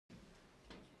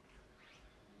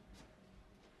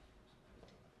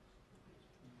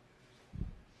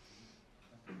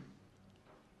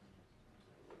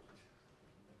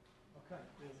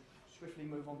we'll swiftly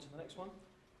move on to the next one.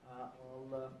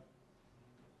 I'll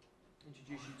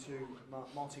introduce you to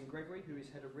Martin Gregory, who is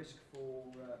Head of Risk for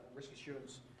Risk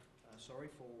Assurance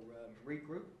for Rhead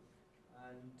Group.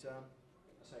 And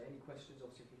I say any questions,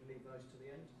 obviously, if we can leave those to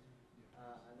the end.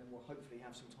 And then we'll hopefully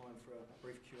have some time for a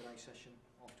brief Q&A session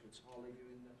afterwards. I'll leave you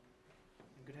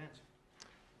in good hands.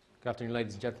 Good afternoon,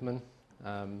 ladies and gentlemen.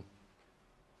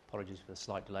 Apologies for the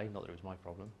slight delay, not that it was my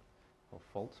problem, or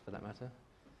fault for that matter.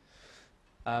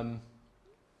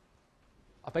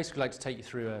 I'd basically like to take you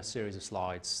through a series of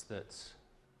slides that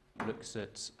looks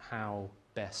at how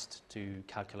best to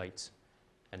calculate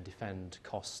and defend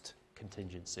cost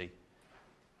contingency.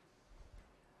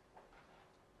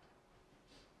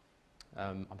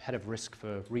 I'm Head of Risk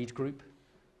for Rhead Group.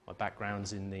 My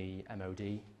background's in the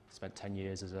MOD. Spent 10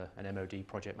 years as an MOD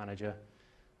project manager,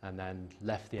 and then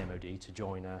left the MOD to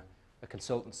join a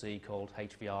consultancy called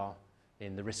HVR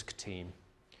in the risk team.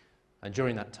 And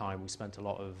during that time, we spent a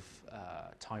lot of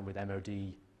time with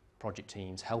MOD project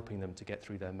teams, helping them to get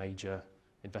through their major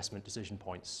investment decision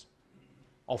points,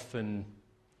 often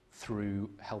through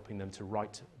helping them to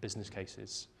write business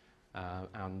cases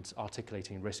and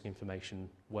articulating risk information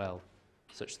well,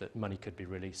 such that money could be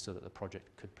released so that the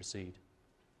project could proceed.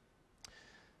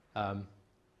 I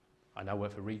now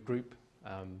work for Rhead Group.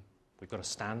 We've got a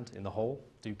stand in the hall.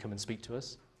 Do come and speak to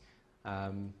us.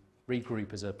 Rhead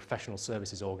Group is a professional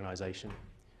services organisation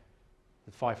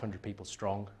with 500 people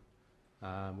strong.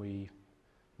 We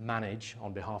manage,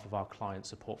 on behalf of our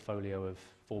clients, a portfolio of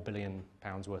 £4 billion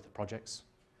worth of projects.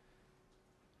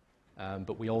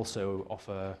 But we also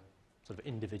offer sort of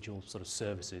individual sort of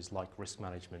services like risk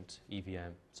management,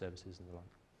 EVM services and the like.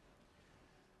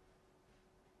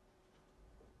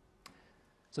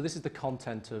 So this is the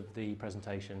content of the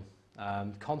presentation.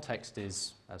 Context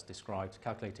is, as described,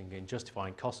 calculating and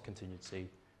justifying cost contingency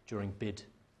during bid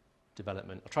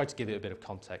development. I'll try to give it a bit of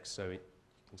context so you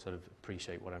can sort of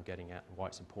appreciate what I'm getting at and why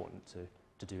it's important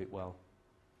to do it well.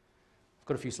 I've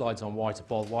got a few slides on why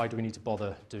do we need to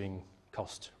bother doing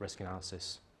cost risk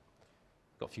analysis.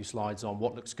 I've got a few slides on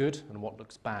what looks good and what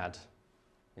looks bad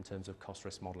in terms of cost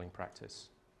risk modelling practice.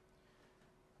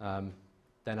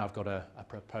 Then I've got a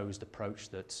proposed approach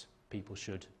that people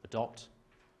should adopt,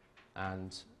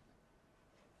 and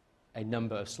a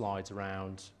number of slides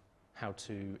around how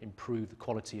to improve the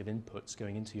quality of inputs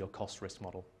going into your cost risk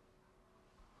model.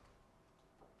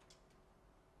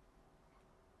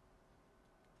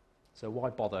 So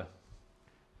why bother?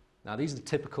 Now these are the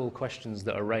typical questions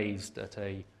that are raised at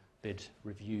a bid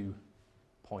review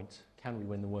point. Can we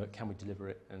win the work? Can we deliver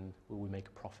it? And will we make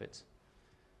a profit?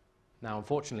 Now,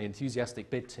 unfortunately, enthusiastic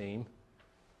bid team,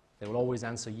 they will always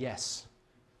answer yes.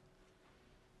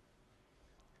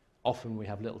 Often we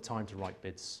have little time to write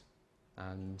bids,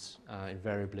 and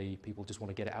invariably people just want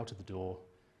to get it out of the door.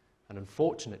 And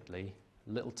unfortunately,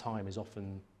 little time is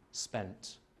often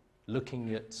spent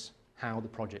looking at how the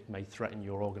project may threaten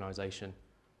your organisation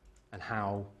and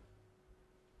how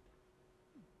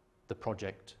the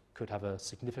project could have a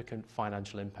significant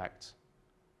financial impact.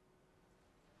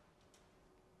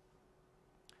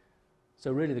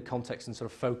 So really the context and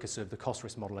sort of focus of the cost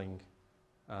risk modelling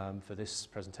for this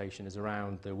presentation is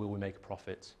around the will we make a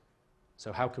profit.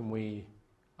 So how can we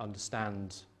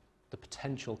understand the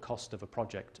potential cost of a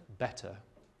project better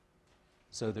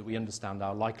so that we understand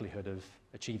our likelihood of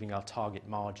achieving our target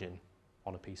margin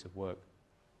on a piece of work.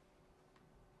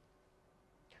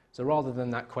 So rather than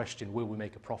that question, will we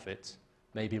make a profit,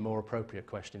 maybe a more appropriate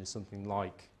question is something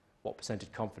like, what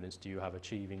percentage confidence do you have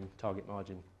achieving target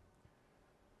margin?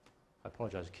 I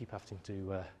apologise, I keep having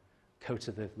to go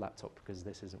to the laptop because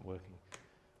this isn't working.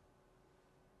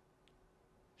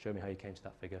 Show me how you came to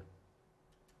that figure.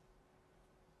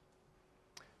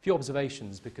 A few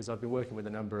observations, because I've been working with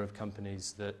a number of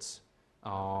companies that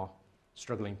are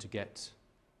struggling to get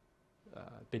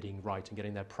bidding right and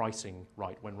getting their pricing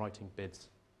right when writing bids.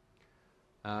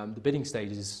 The bidding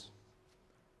stage is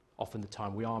often the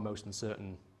time we are most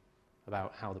uncertain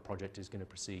about how the project is going to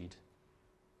proceed.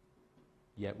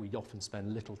 Yet we often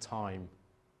spend little time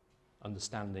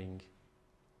understanding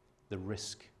the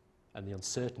risk and the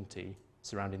uncertainty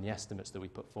surrounding the estimates that we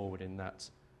put forward in that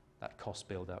cost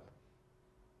build-up.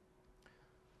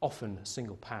 Often a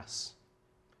single pass,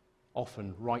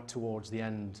 often right towards the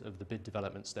end of the bid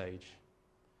development stage.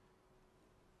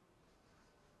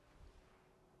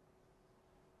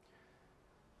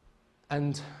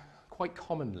 And quite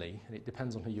commonly, and it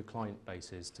depends on who your client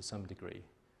base is to some degree,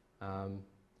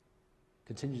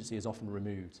 contingency is often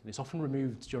removed. And it's often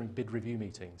removed during bid review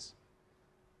meetings.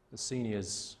 The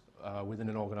seniors within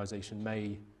an organisation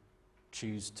may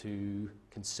choose to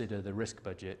consider the risk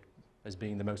budget as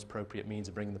being the most appropriate means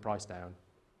of bringing the price down,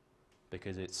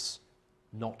 because it's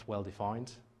not well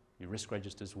defined. Your risk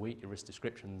register's weak, your risk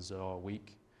descriptions are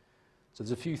weak. So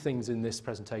there's a few things in this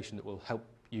presentation that will help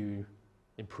you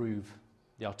improve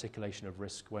the articulation of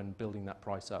risk when building that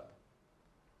price up.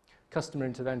 Customer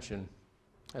intervention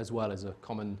as well is a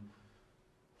common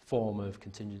form of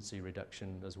contingency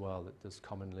reduction as well that does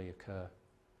commonly occur.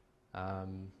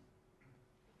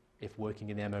 If working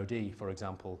in the MOD, for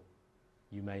example,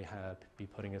 you may be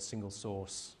putting a single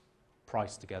source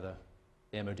price together.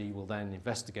 The MOD will then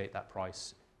investigate that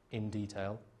price in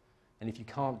detail, and if you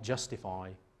can't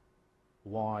justify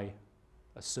why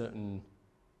a certain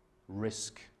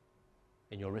risk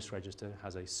in your risk register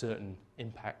has a certain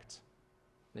impact,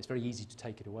 it's very easy to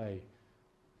take it away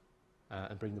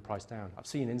and bring the price down. I've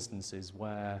seen instances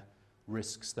where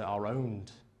risks that are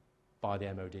owned by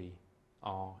the MOD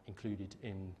are included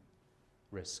in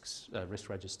risk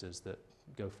registers that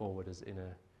go forward as in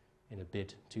a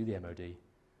bid to the MOD.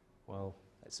 Well,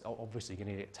 it's obviously going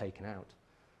to get taken out.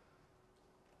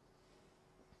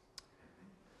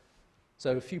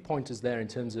 So a few pointers there in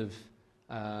terms of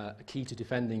a key to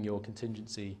defending your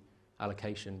contingency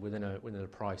allocation within a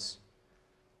price.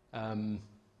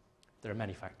 There are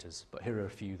many factors, but here are a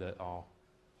few that are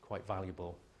quite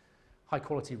valuable. High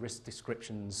quality risk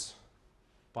descriptions,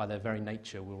 by their very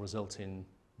nature, will result in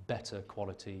better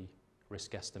quality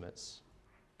risk estimates.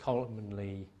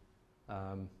 Commonly,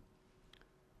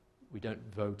 we don't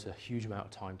devote a huge amount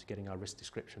of time to getting our risk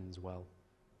descriptions well.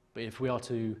 But if we are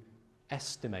to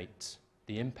estimate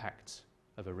the impact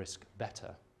of a risk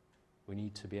better, we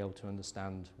need to be able to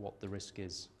understand what the risk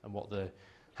is and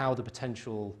how the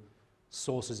potential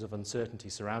sources of uncertainty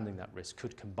surrounding that risk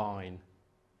could combine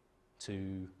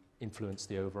to influence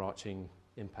the overarching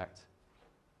impact.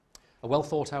 A well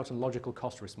thought out and logical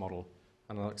cost risk model,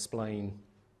 and I'll explain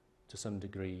to some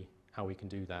degree how we can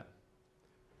do that,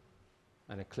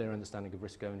 and a clear understanding of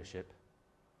risk ownership.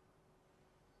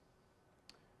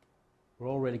 We're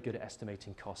all really good at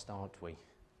estimating cost, aren't we?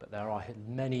 But there are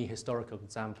many historical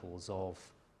examples of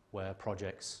where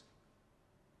projects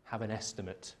have an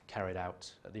estimate carried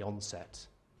out at the onset,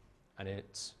 and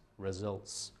it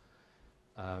results,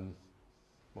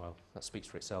 well, that speaks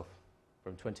for itself,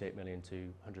 from 28 million to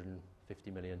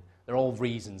 150 million. There are all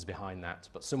reasons behind that,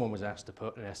 but someone was asked to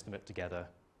put an estimate together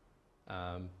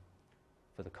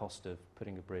for the cost of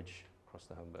putting a bridge across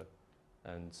the Humber,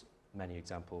 and many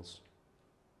examples.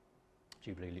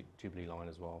 Jubilee line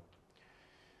as well.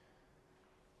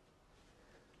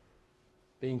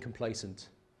 Being complacent.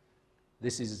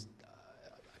 This is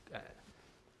a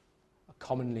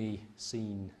commonly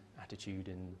seen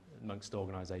attitude amongst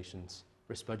organisations.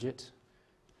 Risk budget,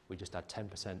 we just add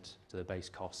 10% to the base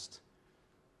cost,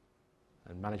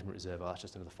 and management reserve, that's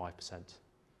just another 5%.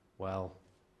 Well,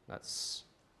 that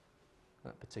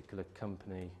particular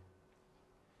company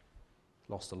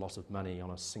lost a lot of money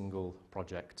on a single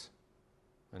project,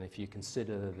 and if you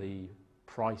consider the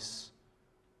price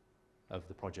of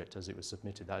the project as it was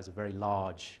submitted, that is a very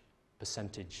large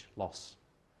percentage loss.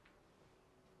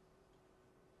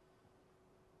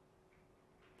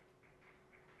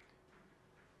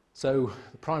 So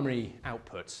the primary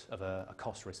output of a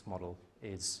cost risk model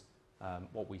is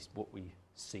what we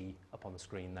see up on the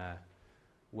screen there,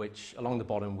 which along the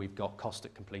bottom we've got cost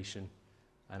at completion,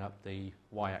 and up the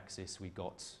y-axis we've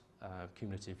got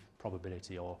cumulative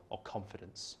probability or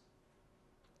confidence.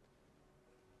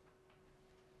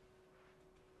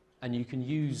 And you can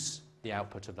use the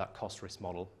output of that cost risk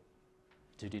model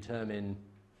to determine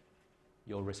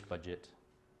your risk budget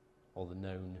or the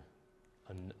known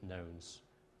unknowns.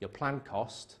 Your planned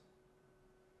cost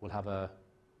will have a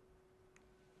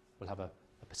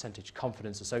percentage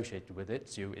confidence associated with it.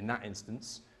 So in that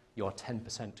instance, you're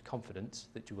 10% confident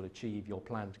that you will achieve your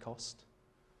planned cost.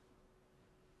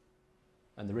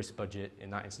 And the risk budget in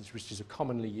that instance, which is a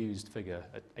commonly used figure,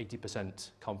 at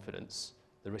 80% confidence,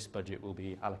 the risk budget will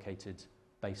be allocated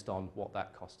based on what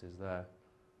that cost is there.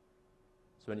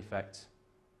 So in effect,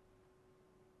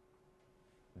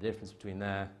 the difference between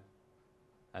there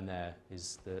and there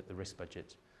is the risk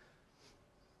budget.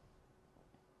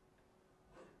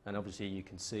 And obviously you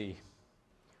can see,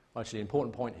 actually an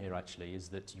important point here actually is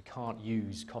that you can't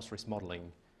use cost risk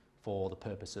modelling for the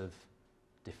purpose of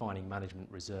defining management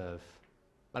reserve.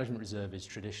 Management reserve is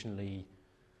traditionally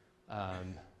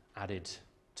added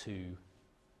to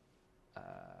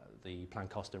the planned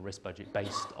cost and risk budget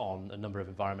based on a number of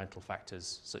environmental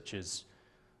factors, such as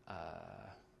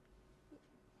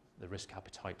the risk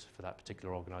appetite for that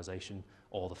particular organisation,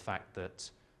 or the fact that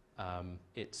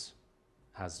it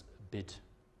has bid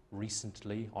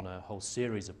recently on a whole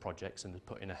series of projects and has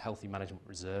put in a healthy management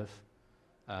reserve,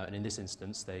 And in this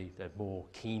instance, they're more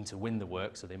keen to win the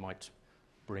work, so they might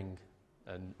bring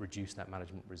and reduce that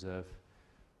management reserve.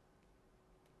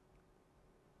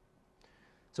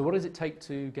 So what does it take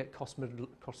to get cost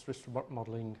risk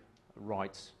modelling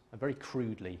right? And very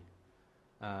crudely,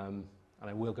 and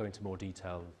I will go into more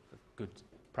detail of good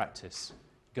practice.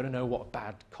 You've got to know what a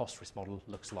bad cost risk model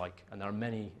looks like, and there are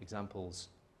many examples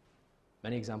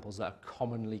that are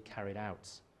commonly carried out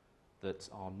that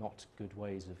are not good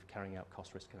ways of carrying out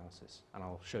cost risk analysis, and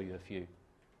I'll show you a few.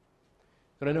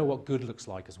 You've got to know what good looks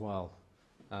like as well.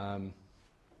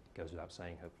 Goes without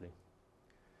saying, hopefully.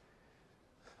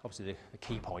 Obviously, the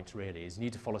key point really is you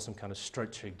need to follow some kind of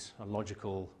structured and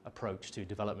logical approach to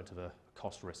development of a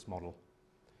cost risk model.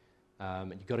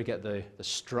 And you've got to get the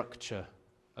structure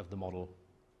of the model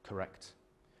correct.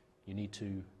 You need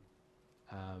to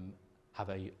have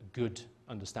a good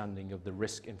understanding of the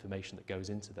risk information that goes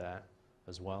into there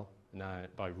as well. Now,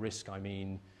 by risk, I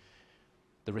mean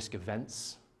the risk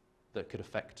events that could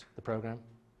affect the program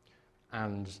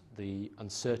and the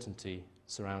uncertainty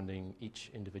surrounding each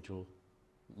individual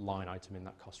line item in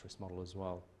that cost risk model as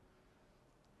well.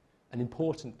 And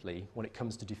importantly, when it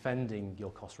comes to defending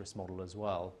your cost risk model as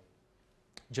well,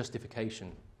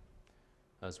 justification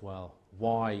as well.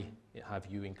 Why have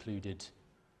you included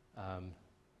a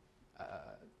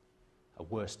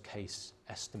worst case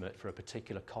estimate for a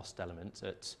particular cost element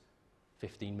at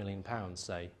 £15 million,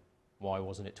 say? Why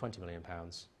wasn't it £20 million?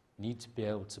 You need to be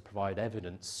able to provide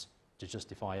evidence to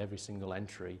justify every single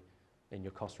entry in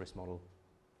your cost risk model.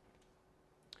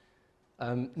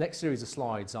 Next series of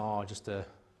slides are just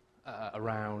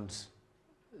around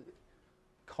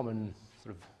common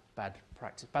sort of bad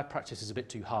practice. Bad practice is a bit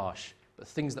too harsh, but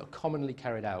things that are commonly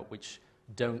carried out which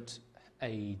don't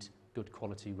aid good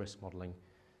quality risk modelling.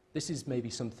 This is maybe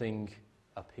something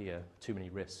up here, too many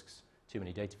risks, too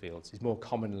many data fields. It's more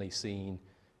commonly seen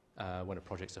when a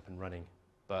project's up and running,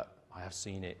 but I have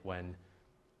seen it when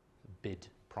bid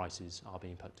prices are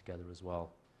being put together as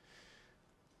well.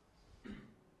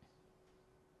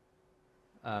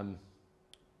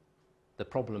 The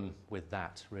problem with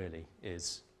that really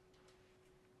is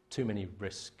too many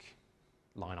risk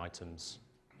line items.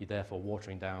 You're therefore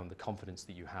watering down the confidence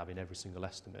that you have in every single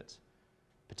estimate,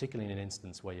 particularly in an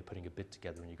instance where you're putting a bid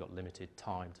together and you've got limited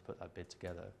time to put that bid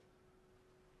together.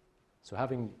 So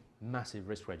having massive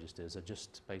risk registers are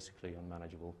just basically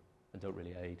unmanageable and don't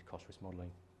really aid cost risk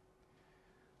modelling.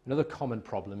 Another common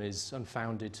problem is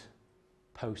unfounded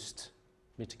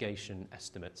post-mitigation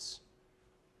estimates.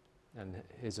 And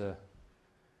here's a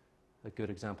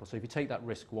good example. So if you take that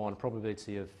risk one,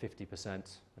 probability of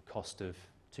 50%, a cost of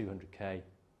 200k,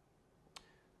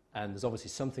 and there's obviously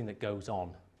something that goes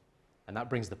on, and that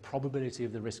brings the probability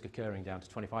of the risk occurring down to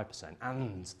 25%,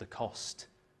 and the cost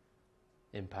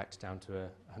impact down to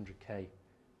 100k.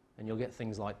 And you'll get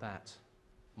things like that.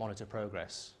 Monitor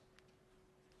progress.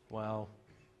 Well,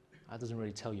 that doesn't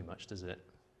really tell you much, does it?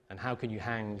 And how can you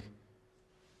hang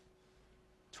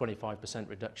 25%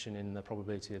 reduction in the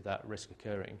probability of that risk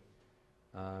occurring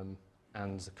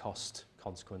and the cost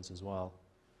consequence as well?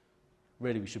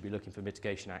 Really, we should be looking for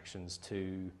mitigation actions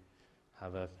to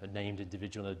have a named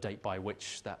individual and a date by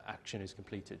which that action is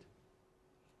completed.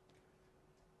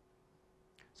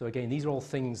 So again, these are all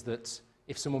things that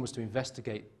if someone was to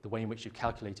investigate the way in which you've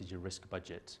calculated your risk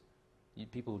budget,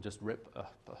 people will just rip a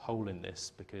hole in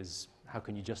this, because how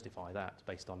can you justify that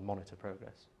based on monitor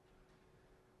progress?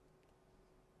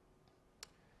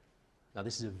 Now,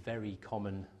 this is a very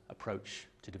common approach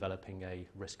to developing a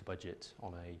risk budget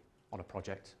on a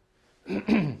project.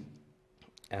 And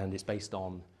it's based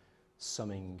on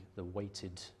summing the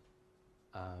weighted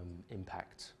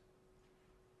impact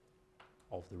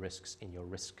of the risks in your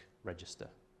risk register.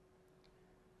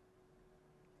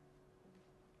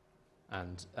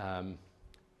 And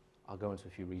I'll go into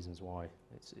a few reasons why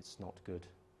it's not good.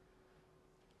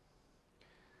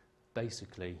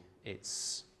 Basically,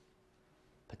 it's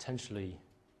potentially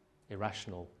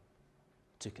irrational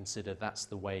to consider that's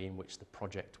the way in which the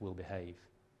project will behave,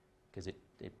 because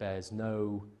it bears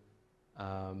no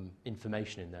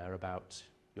information in there about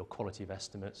your quality of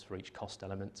estimates for each cost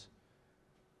element.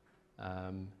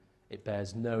 It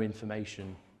bears no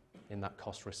information in that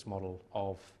cost risk model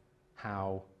of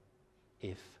how,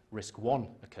 if risk 1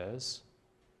 occurs,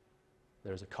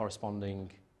 there is a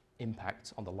corresponding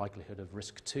impact on the likelihood of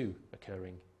risk 2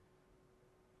 occurring.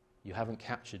 You haven't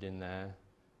captured in there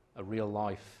a real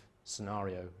life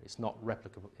scenario. It's not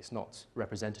replicable, it's not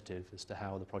representative as to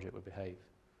how the project would behave.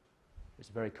 It's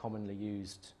a very commonly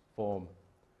used form.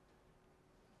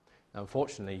 Now,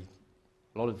 unfortunately,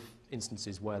 a lot of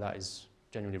instances where that is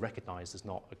generally recognised as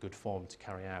not a good form to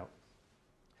carry out.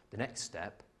 The next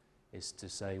step is to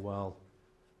say, well,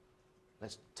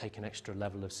 let's take an extra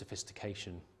level of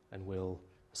sophistication and we'll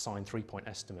assign 3-point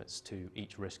estimates to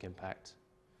each risk impact,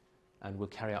 and we'll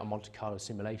carry out a Monte Carlo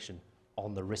simulation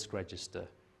on the risk register.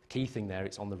 The key thing there,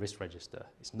 it's on the risk register.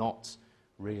 It's not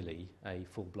really a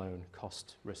full-blown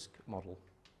cost risk model.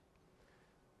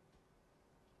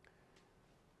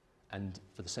 And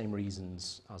for the same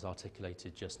reasons as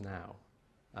articulated just now,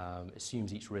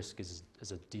 assumes each risk is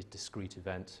as a discrete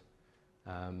event,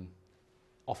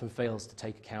 often fails to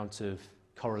take account of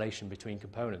correlation between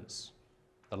components,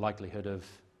 the likelihood of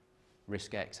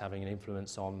risk X having an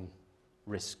influence on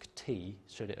risk T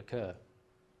should it occur.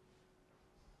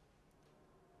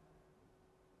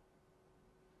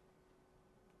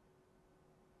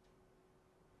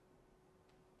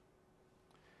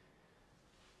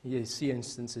 You see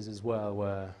instances as well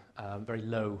where very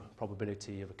low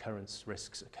probability of occurrence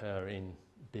risks occur in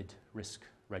bid risk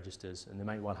registers, and they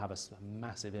may well have a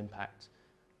massive impact.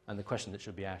 And the question that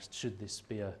should be asked, should this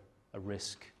be a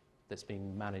risk that's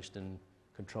being managed and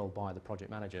controlled by the project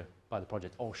manager, by the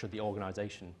project, or should the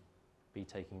organisation be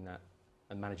taking that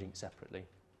and managing it separately?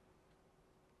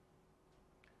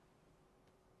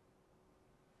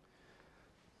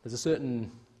 There's a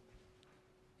certain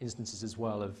instances as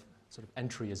well of sort of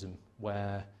entryism,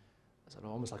 where sort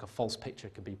of almost like a false picture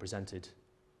can be presented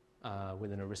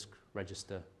within a risk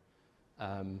register,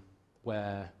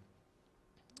 where,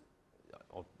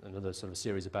 or another sort of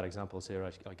series of bad examples here,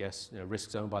 I guess,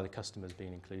 risks owned by the customers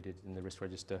being included in the risk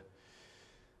register.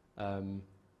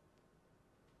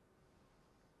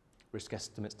 Risk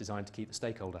estimates designed to keep the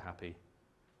stakeholder happy.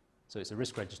 So it's a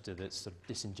risk register that's sort of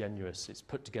disingenuous. It's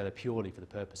put together purely for the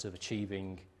purpose of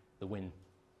achieving the win.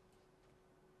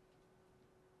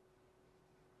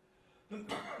 And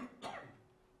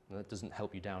that doesn't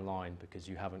help you down line because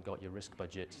you haven't got your risk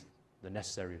budget, the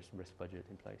necessary risk budget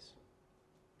in place.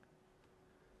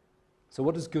 So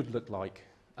what does good look like?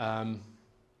 There's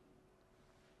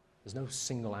no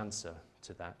single answer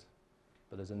to that,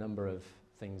 but there's a number of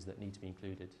things that need to be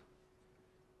included.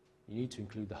 You need to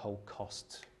include the whole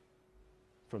cost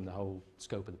from the whole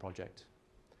scope of the project.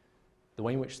 The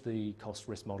way in which the cost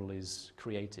risk model is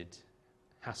created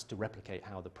has to replicate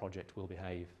how the project will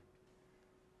behave.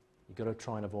 You've got to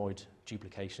try and avoid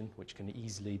duplication, which can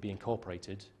easily be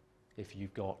incorporated if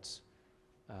you've got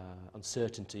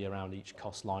uncertainty around each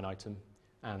cost line item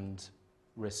and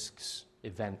risks,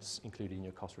 events included in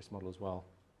your cost risk model as well.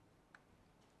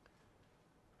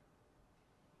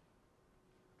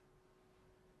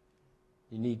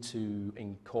 You need to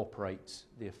incorporate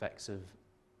the effects of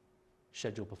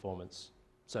schedule performance.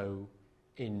 So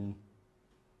in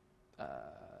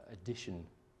addition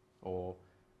or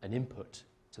an input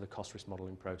to the cost risk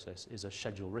modelling process is a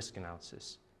schedule risk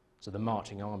analysis. So the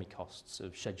marching army costs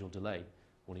of schedule delay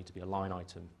will need to be a line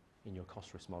item in your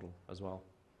cost risk model as well.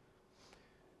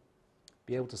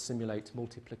 Be able to simulate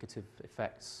multiplicative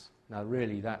effects. Now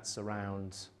really that's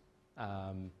around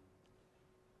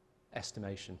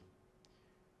estimation.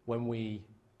 When we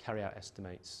carry out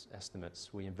estimates,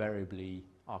 we invariably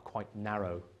are quite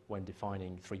narrow when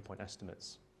defining 3-point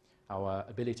estimates. Our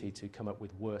ability to come up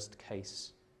with worst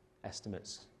case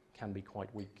estimates can be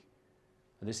quite weak.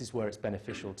 And this is where it's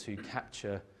beneficial to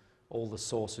capture all the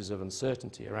sources of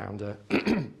uncertainty around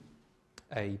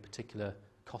a particular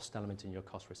cost element in your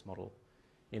cost risk model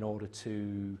in order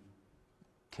to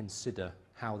consider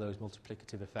how those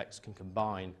multiplicative effects can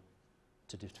combine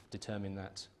to determine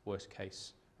that worst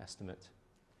case estimate.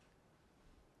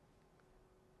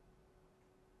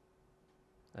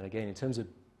 And again, in terms of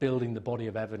building the body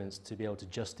of evidence to be able to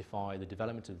justify the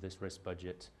development of this risk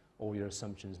budget, all your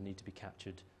assumptions need to be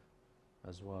captured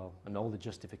as well, and all the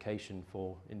justification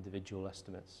for individual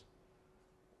estimates.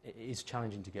 It is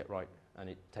challenging to get right, and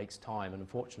it takes time, and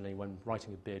unfortunately when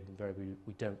writing a bid, invariably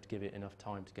we don't give it enough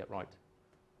time to get right.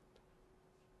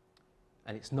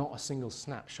 And it's not a single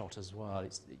snapshot as well,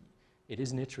 it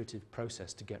is an iterative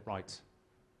process to get right.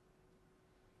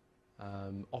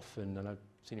 Often, and I've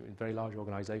seen it in very large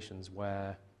organisations,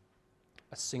 where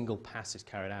a single pass is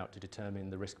carried out to determine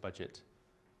the risk budget,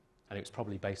 and it was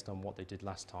probably based on what they did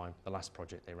last time, the last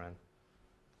project they ran.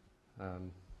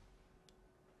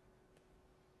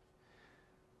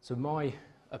 So my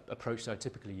approach that I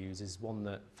typically use is one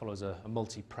that follows a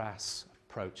multi-pass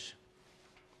approach.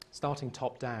 Starting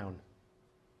top down,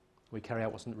 we carry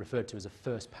out what's referred to as a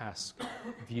first pass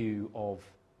view of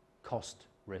cost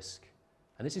risk.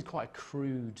 And this is quite a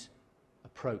crude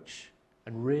approach,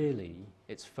 and really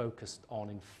it's focused on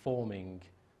informing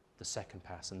the second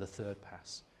pass and the third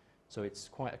pass. So it's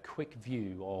quite a quick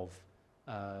view of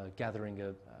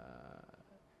gathering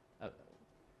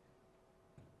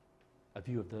a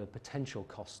view of the potential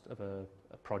cost of a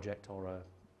project or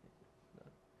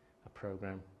a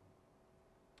program.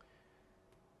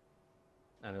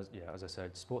 And as I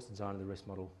said, supports the design of the risk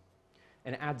model.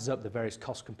 And it adds up the various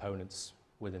cost components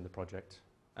within the project.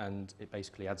 And it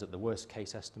basically adds up the worst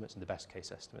case estimates and the best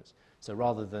case estimates. So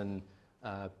rather than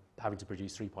having to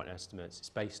produce 3-point estimates, it's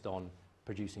based on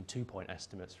producing 2-point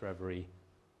estimates for every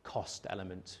cost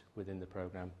element within the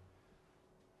program.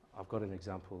 I've got an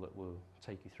example that will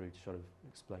take you through to sort of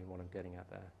explain what I'm getting at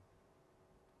there.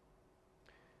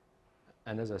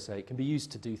 And as I say, it can be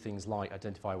used to do things like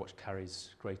identify what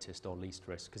carries greatest or least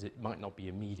risk, because it might not be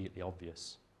immediately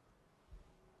obvious.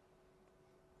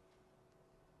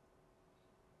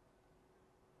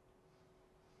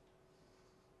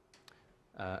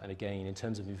 And again, in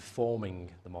terms of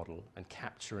informing the model and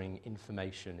capturing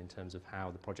information in terms of how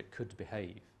the project could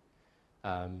behave,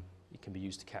 it can be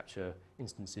used to capture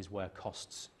instances where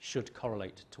costs should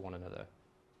correlate to one another.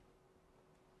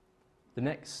 The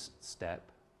next step,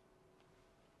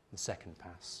 the second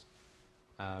pass,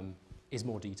 is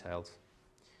more detailed.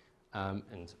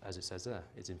 And as it says there,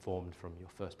 it's informed from your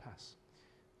first pass.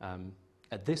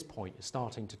 At this point, you're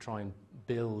starting to try and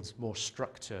build more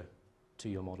structure to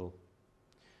your model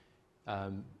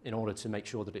in order to make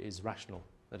sure that it is rational,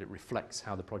 that it reflects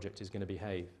how the project is going to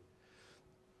behave.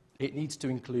 It needs to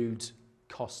include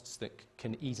costs that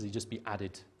can easily just be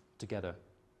added together.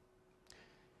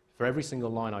 For every single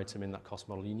line item in that cost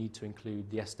model, you need to include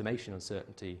the estimation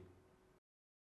uncertainty